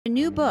A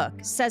new book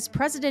says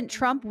President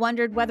Trump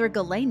wondered whether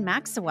Ghislaine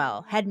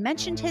Maxwell had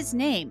mentioned his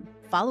name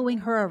following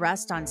her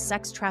arrest on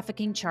sex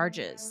trafficking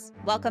charges.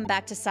 Welcome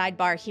back to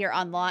Sidebar here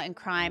on Law and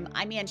Crime.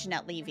 I'm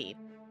Angenette Levy.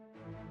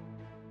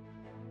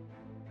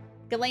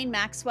 Ghislaine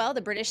Maxwell,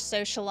 the British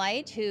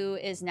socialite who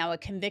is now a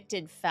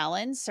convicted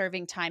felon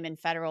serving time in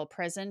federal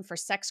prison for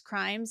sex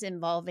crimes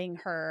involving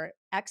her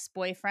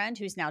ex-boyfriend,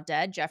 who's now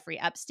dead, Jeffrey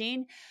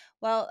Epstein.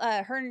 Well,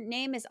 her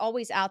name is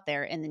always out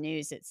there in the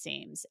news, it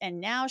seems.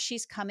 And now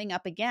she's coming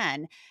up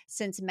again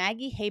since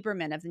Maggie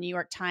Haberman of the New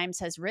York Times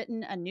has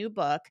written a new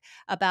book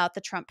about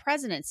the Trump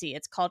presidency.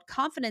 It's called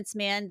Confidence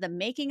Man, The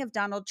Making of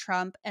Donald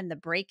Trump and the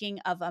Breaking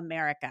of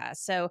America.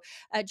 So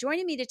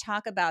joining me to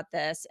talk about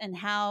this and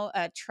how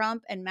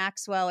Trump and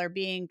Maxwell are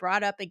being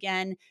brought up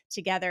again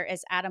together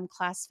is Adam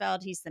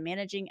Klasfeld. He's the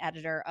managing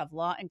editor of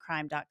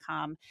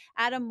lawandcrime.com.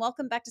 Adam,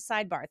 welcome back to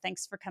Sidebar.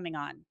 Thanks for coming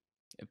on.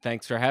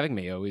 Thanks for having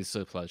me. Always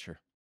a pleasure.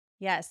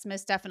 Yes,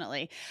 most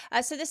definitely.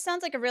 So this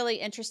sounds like a really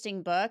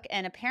interesting book.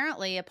 And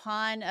apparently,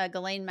 upon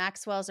Ghislaine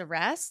Maxwell's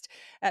arrest,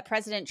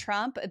 President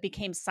Trump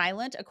became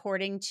silent,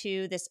 according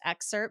to this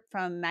excerpt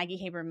from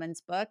Maggie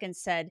Haberman's book, and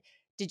said,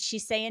 "Did she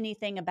say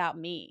anything about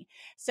me?"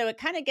 So it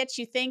kind of gets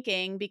you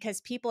thinking,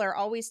 because people are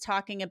always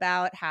talking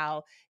about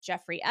how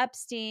Jeffrey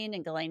Epstein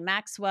and Ghislaine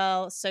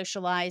Maxwell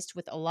socialized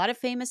with a lot of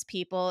famous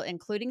people,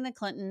 including the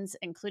Clintons,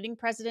 including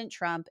President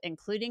Trump,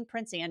 including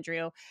Prince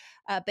Andrew.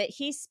 But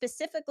he's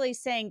specifically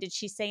saying, "Did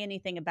she say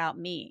anything about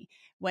me?"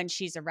 when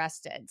she's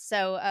arrested.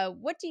 So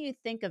what do you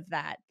think of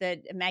that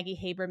Maggie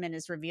Haberman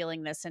is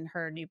revealing this in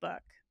her new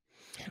book?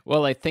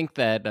 Well, I think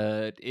that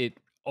it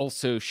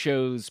also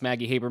shows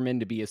Maggie Haberman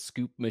to be a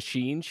scoop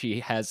machine. She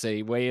has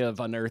a way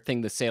of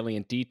unearthing the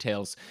salient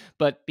details.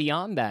 But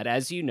beyond that,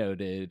 as you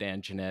noted,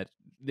 Angenette,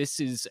 this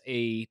is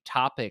a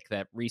topic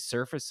that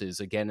resurfaces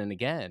again and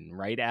again.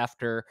 Right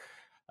after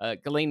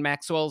Ghislaine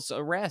Maxwell's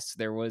arrest,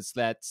 there was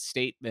that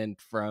statement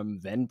from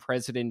then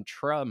President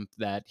Trump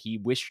that he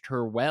wished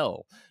her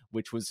well,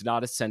 which was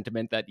not a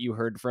sentiment that you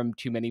heard from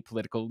too many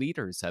political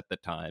leaders at the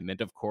time. And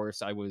of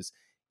course, I was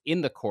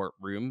in the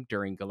courtroom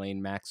during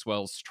Ghislaine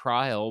Maxwell's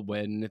trial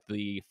when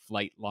the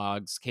flight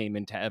logs came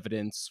into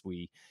evidence.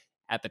 We,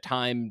 at the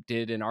time,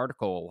 did an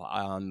article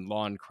on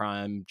Law and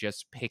Crime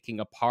just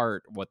picking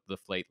apart what the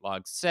flight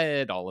logs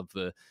said, all of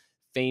the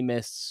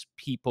famous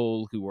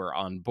people who were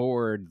on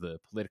board, the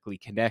politically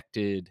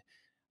connected.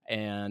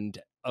 And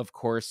of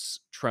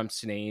course,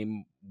 Trump's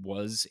name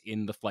was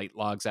in the flight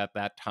logs at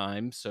that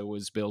time. So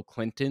was Bill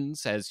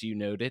Clinton's, as you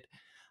noted.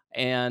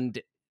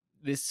 And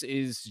this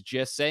is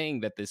just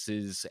saying that this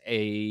is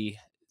a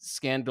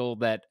scandal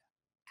that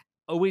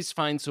always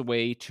finds a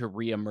way to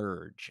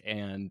reemerge.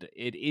 And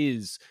it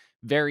is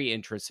very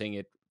interesting.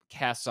 It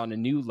casts on a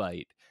new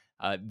light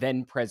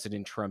then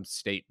President Trump's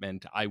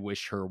statement, "I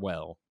wish her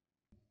well."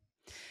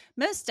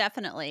 Most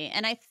definitely.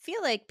 And I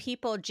feel like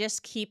people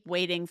just keep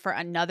waiting for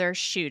another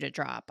shoe to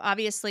drop.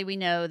 Obviously, we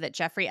know that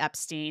Jeffrey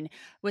Epstein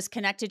was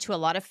connected to a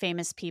lot of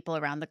famous people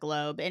around the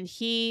globe, and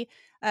he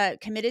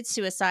committed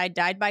suicide,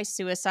 died by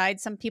suicide.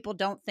 Some people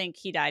don't think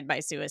he died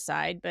by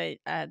suicide, but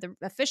the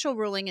official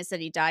ruling is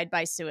that he died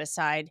by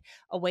suicide,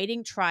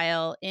 awaiting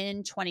trial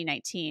in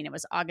 2019. It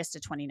was August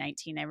of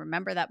 2019. I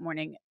remember that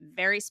morning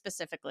very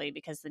specifically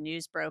because the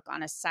news broke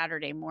on a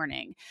Saturday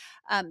morning.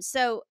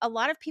 So a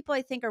lot of people,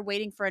 I think, are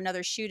waiting for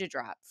another shoe to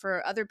drop,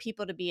 for other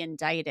people to be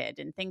indicted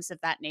and things of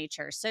that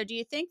nature. So do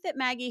you think that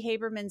Maggie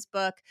Haberman's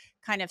book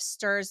kind of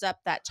stirs up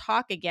that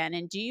talk again?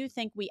 And do you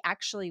think we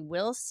actually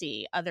will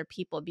see other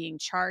people being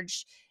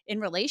charged in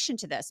relation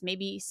to this,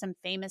 maybe some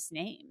famous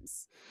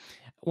names?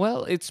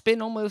 Well, it's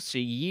been almost a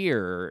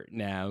year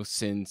now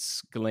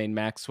since Ghislaine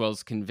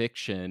Maxwell's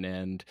conviction,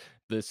 and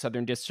the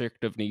Southern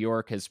District of New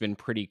York has been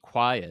pretty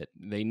quiet.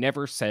 They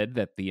never said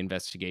that the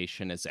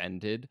investigation has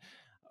ended.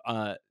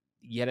 Uh,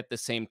 Yet at the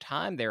same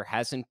time, there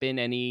hasn't been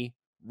any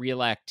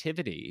real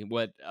activity.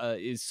 What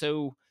is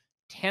so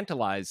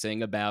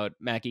tantalizing about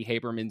Maggie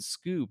Haberman's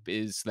scoop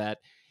is that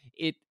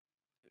it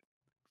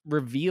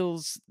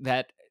reveals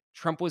that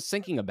Trump was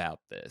thinking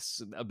about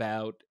this,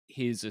 about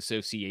his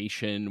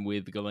association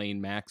with Ghislaine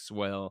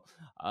Maxwell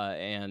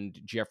and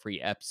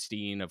Jeffrey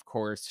Epstein, of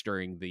course,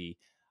 during the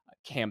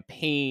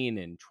campaign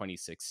in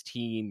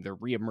 2016, the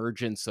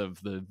reemergence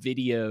of the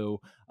video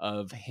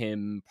of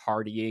him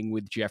partying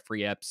with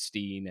Jeffrey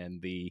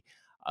Epstein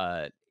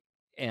uh,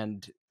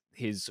 and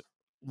his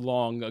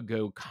long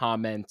ago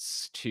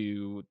comments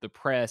to the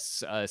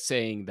press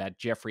saying that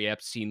Jeffrey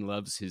Epstein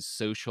loves his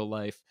social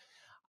life.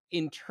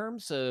 In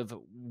terms of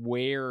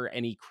where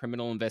any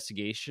criminal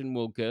investigation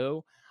will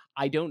go,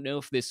 I don't know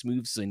if this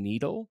moves the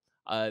needle.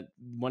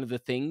 One of the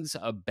things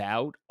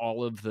about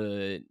all of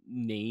the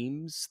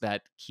names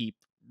that keep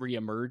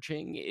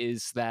reemerging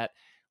is that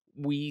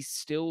we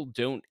still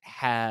don't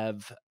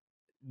have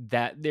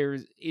that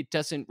it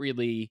doesn't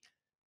really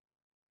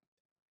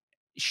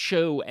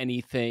show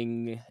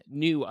anything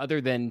new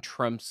other than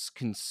Trump's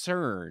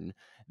concern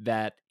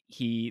that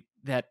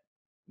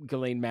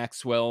Ghislaine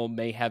Maxwell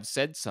may have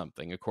said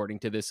something, according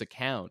to this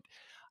account.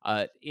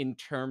 In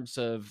terms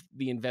of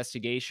the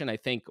investigation, I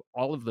think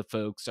all of the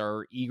folks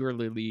are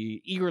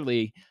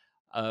eagerly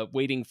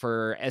waiting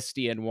for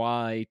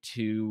SDNY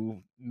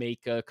to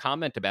make a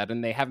comment about it,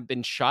 and they haven't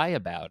been shy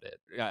about it.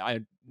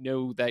 I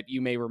know that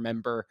you may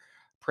remember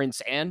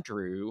Prince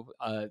Andrew,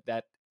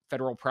 that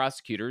federal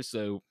prosecutors,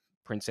 though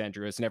Prince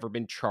Andrew has never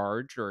been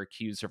charged or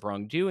accused of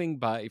wrongdoing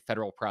by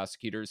federal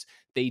prosecutors,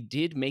 they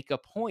did make a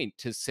point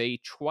to say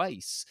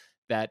twice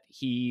that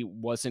he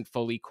wasn't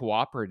fully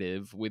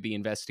cooperative with the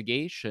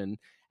investigation,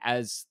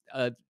 as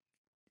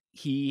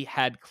he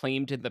had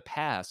claimed in the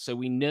past. So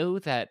we know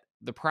that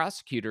the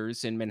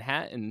prosecutors in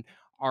Manhattan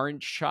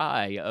aren't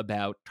shy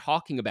about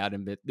talking about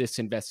this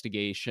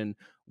investigation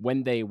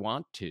when they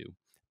want to.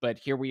 But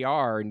here we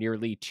are,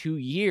 nearly 2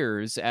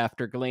 years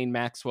after Ghislaine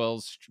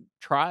Maxwell's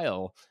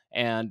trial,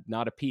 and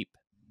not a peep.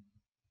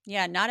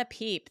 Yeah, not a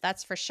peep,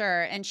 that's for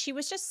sure. And she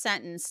was just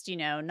sentenced,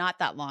 not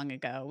that long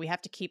ago. We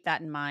have to keep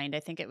that in mind. I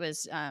think it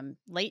was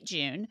late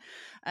June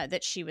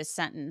that she was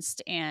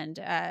sentenced. And,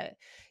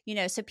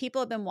 so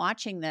people have been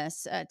watching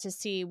this to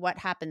see what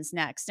happens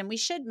next. And we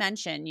should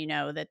mention,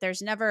 that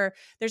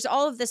there's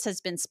all of this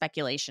has been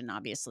speculation,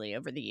 obviously,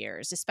 over the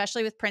years,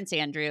 especially with Prince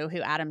Andrew,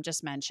 who Adam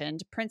just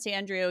mentioned. Prince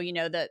Andrew,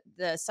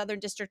 the Southern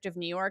District of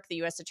New York, the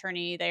U.S.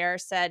 attorney there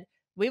said,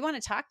 we want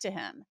to talk to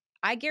him.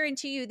 I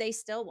guarantee you they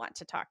still want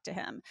to talk to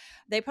him.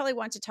 They probably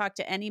want to talk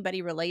to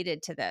anybody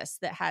related to this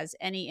that has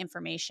any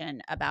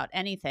information about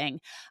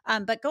anything.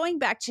 But going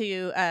back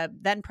to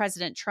then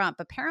President Trump,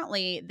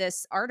 apparently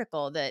this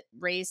article that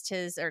raised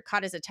his or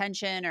caught his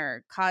attention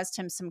or caused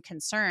him some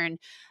concern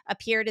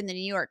appeared in the New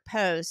York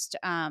Post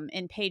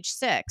in page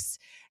 6.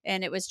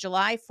 And it was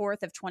July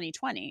 4th of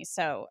 2020.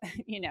 So,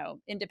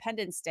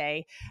 Independence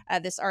Day,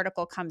 this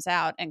article comes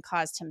out and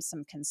caused him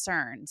some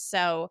concern.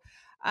 So,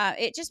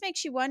 it just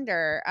makes you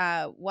wonder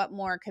what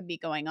more could be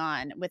going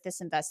on with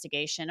this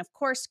investigation. Of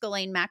course,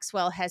 Ghislaine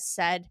Maxwell has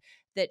said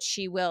that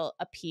she will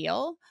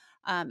appeal,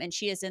 and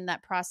she is in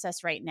that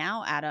process right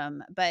now,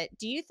 Adam. But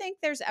do you think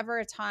there's ever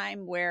a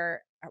time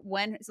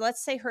when,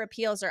 let's say, her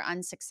appeals are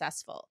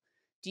unsuccessful?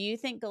 Do you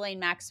think Ghislaine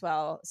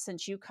Maxwell,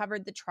 since you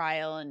covered the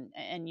trial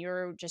and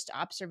your just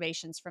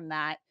observations from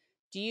that,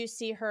 do you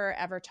see her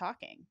ever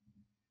talking?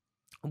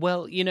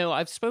 Well,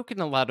 I've spoken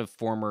to a lot of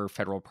former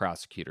federal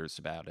prosecutors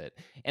about it.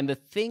 And the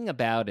thing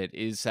about it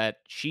is that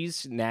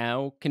she's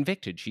now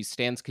convicted. She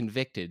stands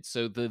convicted.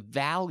 So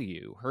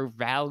her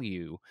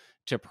value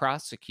to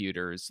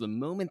prosecutors, the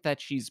moment that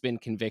she's been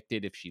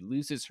convicted, if she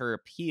loses her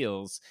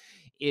appeals,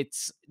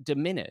 it's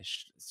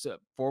diminished. So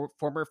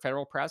former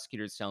federal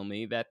prosecutors tell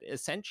me that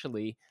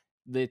essentially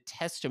the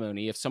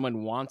testimony, if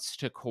someone wants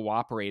to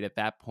cooperate at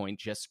that point,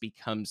 just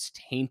becomes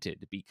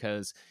tainted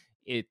because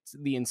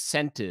the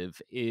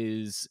incentive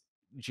is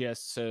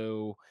just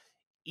so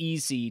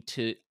easy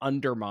to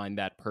undermine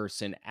that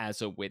person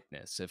as a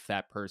witness if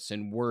that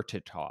person were to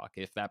talk,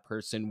 if that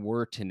person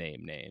were to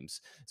name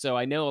names. So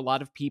I know a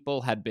lot of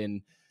people had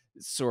been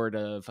sort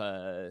of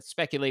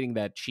speculating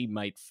that she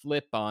might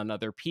flip on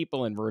other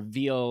people and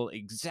reveal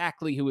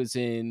exactly who is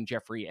in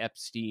Jeffrey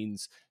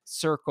Epstein's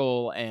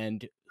circle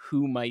and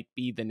who might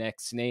be the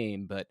next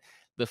name. But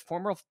the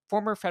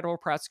former federal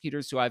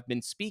prosecutors who I've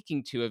been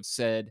speaking to have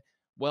said,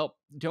 well,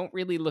 don't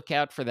really look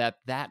out for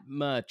that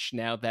much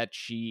now that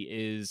she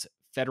is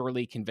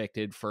federally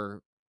convicted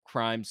for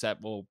crimes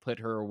that will put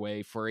her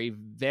away for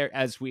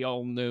as we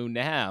all know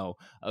now,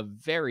 a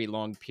very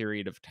long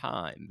period of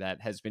time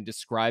that has been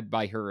described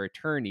by her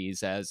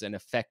attorneys as an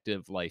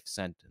effective life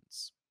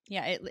sentence.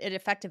 Yeah, it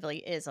effectively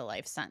is a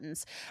life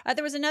sentence.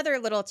 There was another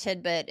little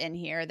tidbit in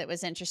here that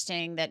was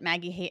interesting that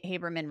Maggie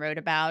Haberman wrote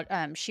about.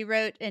 She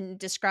wrote and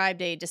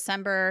described a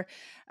December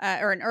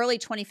or an early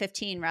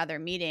 2015 rather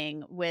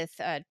meeting with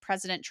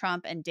President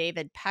Trump and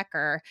David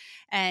Pecker,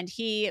 and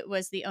he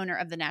was the owner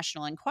of the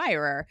National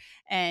Enquirer.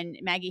 And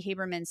Maggie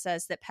Haberman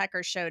says that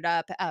Pecker showed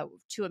up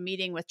to a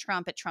meeting with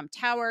Trump at Trump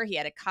Tower. He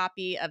had a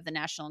copy of the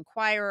National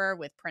Enquirer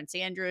with Prince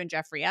Andrew and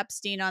Jeffrey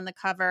Epstein on the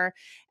cover,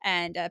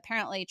 and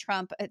apparently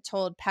Trump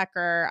told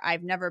Pecker,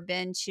 I've never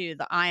been to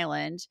the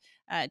island,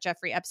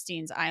 Jeffrey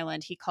Epstein's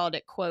island. He called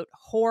it, quote,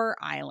 Whore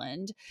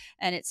Island.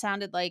 And it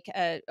sounded like,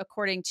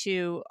 according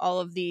to all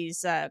of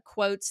these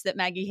quotes that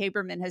Maggie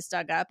Haberman has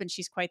dug up, and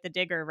she's quite the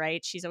digger,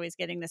 right? She's always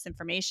getting this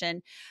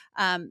information,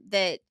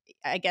 that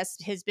I guess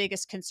his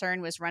biggest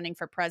concern was running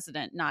for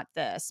president, not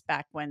this,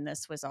 back when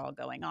this was all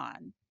going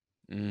on.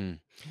 Mm,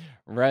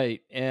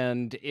 right.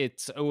 And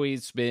it's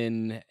always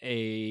been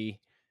a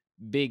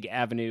big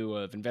avenue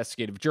of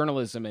investigative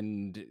journalism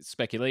and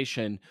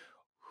speculation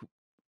who,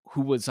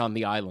 who was on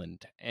the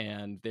island.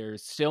 And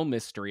there's still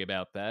mystery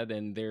about that.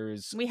 And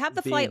We have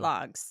the flight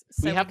logs,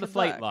 we so we have the could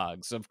flight look.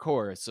 logs, of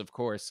course, of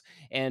course.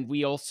 And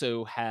we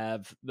also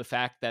have the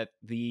fact that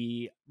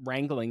the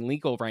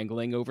legal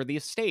wrangling over the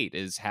estate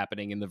is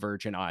happening in the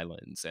Virgin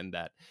Islands, and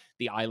that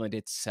the island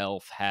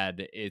itself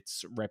had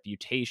its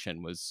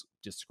reputation, was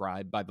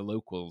described by the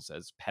locals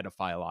as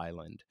pedophile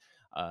island.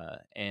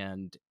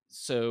 And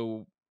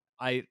so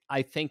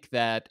I think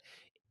that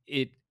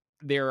it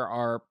there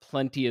are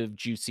plenty of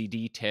juicy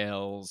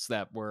details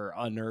that were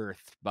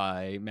unearthed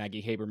by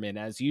Maggie Haberman,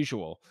 as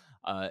usual,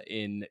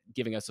 in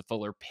giving us a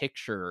fuller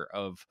picture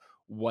of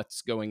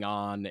what's going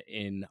on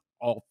in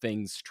all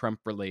things Trump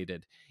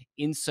related,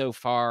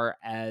 insofar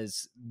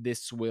as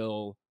this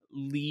will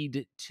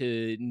lead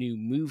to new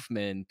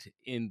movement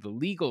in the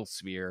legal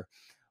sphere.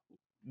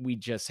 We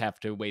just have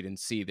to wait and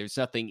see. There's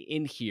nothing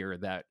in here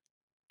that,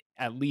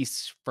 at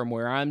least from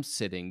where I'm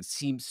sitting,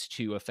 seems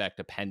to affect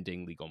a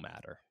pending legal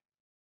matter.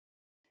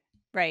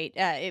 Right.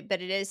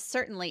 But it is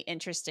certainly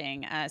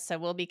interesting. So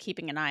we'll be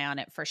keeping an eye on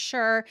it for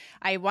sure.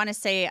 I want to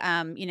say,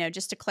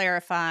 just to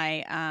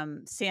clarify,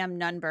 Sam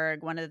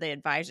Nunberg, one of the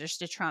advisors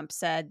to Trump,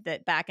 said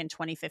that back in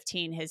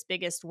 2015, his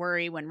biggest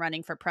worry when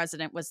running for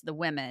president was the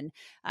women,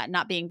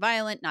 not being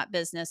violent, not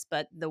business,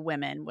 but the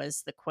women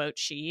was the quote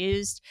she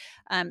used.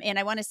 And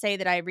I want to say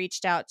that I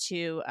reached out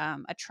to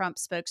a Trump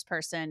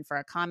spokesperson for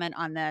a comment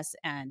on this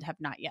and have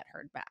not yet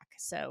heard back.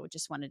 So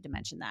just wanted to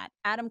mention that.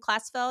 Adam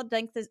Klasfeld,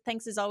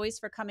 thanks as always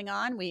for coming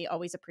on. We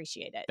always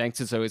appreciate it.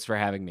 Thanks as always for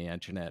having me,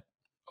 Angenette.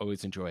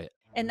 Always enjoy it.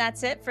 And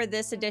that's it for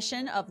this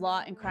edition of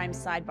Law and Crime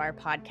Sidebar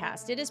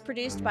podcast. It is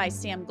produced by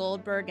Sam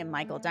Goldberg and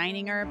Michael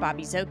Deininger.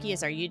 Bobby Szoke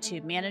is our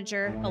YouTube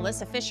manager.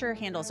 Alyssa Fisher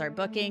handles our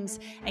bookings.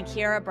 And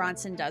Kiara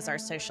Bronson does our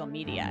social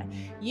media.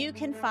 You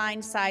can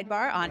find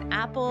Sidebar on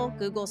Apple,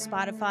 Google,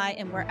 Spotify,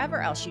 and wherever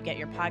else you get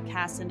your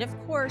podcasts. And of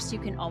course, you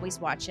can always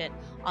watch it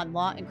on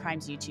Law and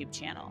Crime's YouTube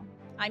channel.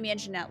 I'm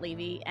Angenette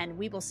Levy, and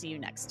we will see you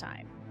next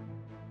time.